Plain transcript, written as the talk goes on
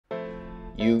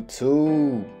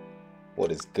YouTube,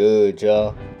 what is good,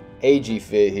 y'all?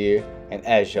 AGFit here, and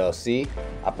as y'all see,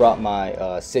 I brought my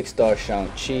 6-star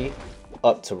Shang-Chi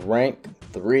up to rank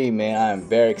 3, man. I am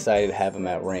very excited to have him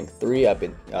at rank 3. I've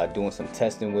been doing some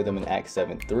testing with him in Act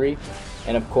 7-3,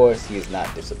 and of course, he is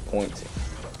not disappointing.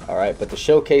 Alright, but to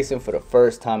showcase him for the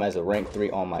first time as a rank 3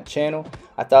 on my channel,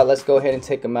 I thought let's go ahead and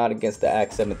take him out against the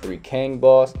Act 7-3 KANG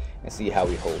boss and see how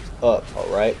he holds up,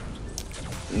 alright?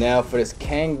 Now for this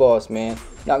KANG boss, man,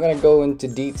 not gonna go into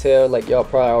detail, like y'all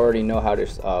probably already know how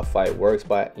this fight works,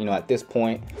 but you know, at this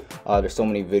point there's so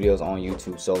many videos on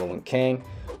YouTube soloing KANG,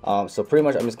 so pretty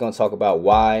much I'm just gonna talk about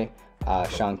why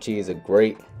Shang-Chi is a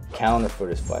great counter for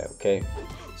this fight. Okay,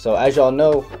 so as y'all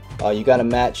know, you gotta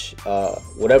match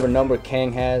whatever number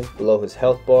KANG has below his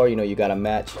health bar. You know, you gotta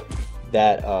match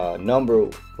that number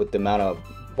with the amount of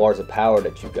bars of power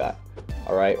that you got,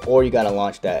 all right, or you gotta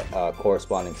launch that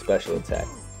corresponding special attack.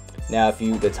 Now if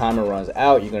the timer runs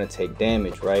out, you're going to take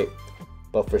damage, right?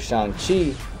 But for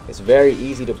Shang-Chi, it's very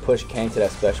easy to push KANG to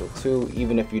that special 2,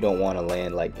 even if you don't want to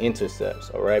land like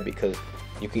intercepts, alright? Because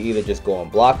you can either just go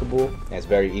unblockable, and it's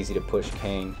very easy to push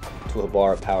KANG to a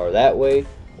bar of power that way,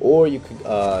 or you could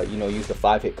you know, use the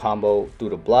 5-hit combo through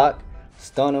the block,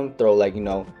 stun him, throw like, you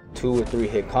know, 2 or 3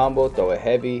 hit combo, throw a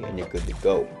heavy, and you're good to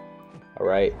go.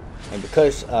 Alright, and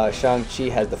because Shang-Chi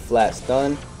has the flat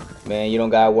stun, man, you don't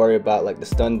gotta worry about like the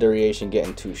stun duration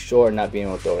getting too short and not being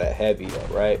able to throw that heavy,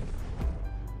 alright?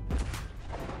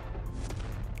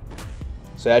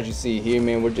 So as you see here,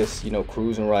 man, we're just, you know,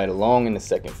 cruising right along in the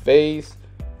second phase.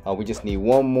 We just need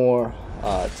one more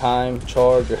time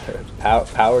charge or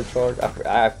power charge.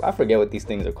 I forget what these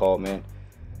things are called, man.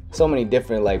 So many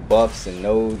different like buffs and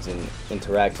nodes and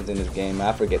interactions in this game.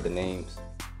 I forget the names.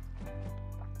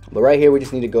 But right here, we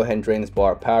just need to go ahead and drain this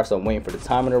bar of power. So I'm waiting for the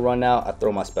timer to run out. I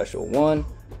throw my special 1.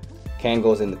 KANG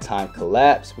goes into time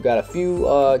collapse. We got a few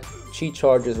chi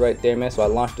charges right there, man. So I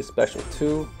launched the special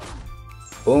 2.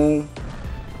 Boom.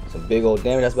 Some big old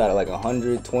damage. That's about like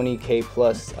 120k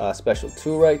plus special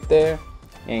 2 right there.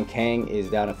 And KANG is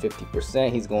down to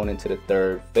 50%. He's going into the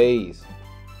 3rd phase.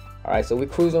 Alright, so we're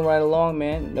cruising right along,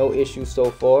 man. No issues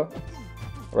so far.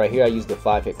 Right here, I used the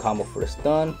 5-hit combo for the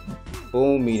stun.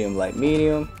 Boom, medium, light,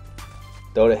 medium.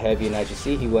 Throw the heavy, and as you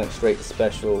see, he went straight to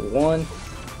special 1,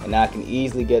 and now I can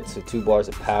easily get to 2 bars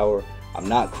of power. I'm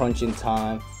not crunching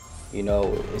time, you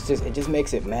know. It just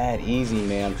makes it mad easy,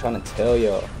 man. I'm trying to tell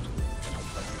y'all.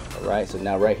 All right, so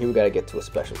now right here we gotta get to a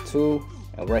special 2,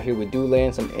 and right here we do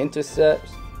land some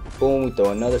intercepts. Boom, we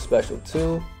throw another special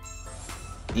 2.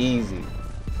 Easy.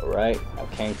 All right, now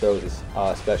KANG throws his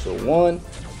special 1.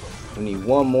 We need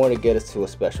one more to get us to a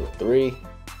special 3.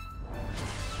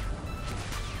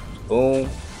 Boom.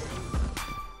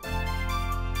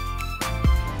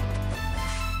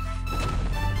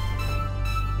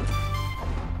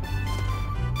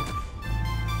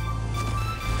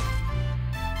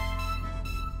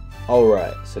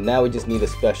 Alright, so now we just need a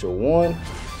special 1.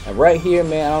 And right here,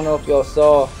 man, I don't know if y'all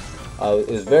saw, it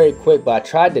was very quick, but I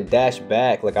tried to dash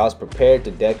back. Like I was prepared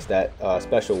to dex that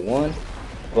special 1.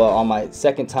 But on my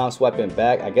second time swiping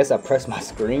back, I guess I pressed my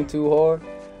screen too hard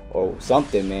or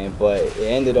something, man, but it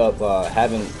ended up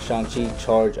having Shang-Chi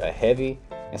charge a heavy,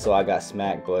 and so I got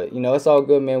smacked. But you know, it's all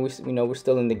good, man. We're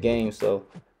still in the game, so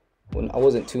I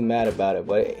wasn't too mad about it.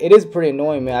 But it is pretty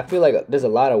annoying, man. I feel like there's a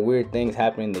lot of weird things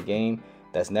happening in the game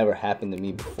that's never happened to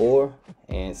me before,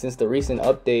 and since the recent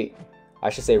update, I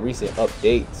should say recent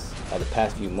updates of the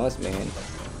past few months, man,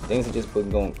 things have just been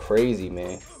going crazy,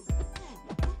 man.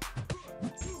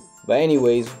 But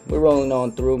anyways, we're rolling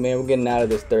on through, man. We're getting out of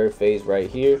this 3rd phase right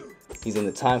here. He's in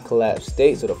the time collapse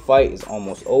state, so the fight is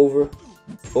almost over.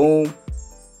 Boom.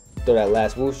 Throw that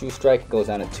last wushu strike. It goes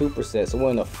down to 2%. So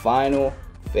we're in the final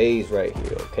phase right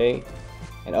here, okay?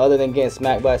 And other than getting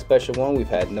smacked by a special 1, we've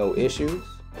had no issues.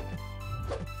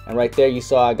 And right there, you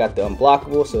saw I got the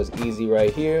unblockable, so it's easy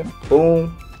right here.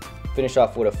 Boom. Finish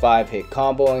off with a 5-hit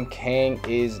combo, and KANG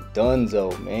is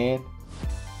donezo, man.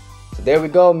 So there we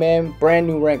go, man. Brand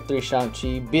new rank 3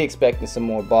 Shang-Chi. Be expecting some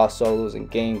more boss solos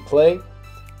and gameplay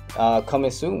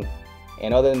coming soon.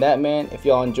 And other than that, man, if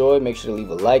y'all enjoyed, make sure to leave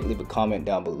a like, leave a comment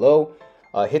down below.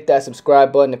 Hit that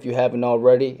subscribe button if you haven't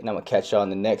already. And I'm going to catch y'all in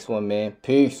the next one, man.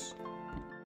 Peace.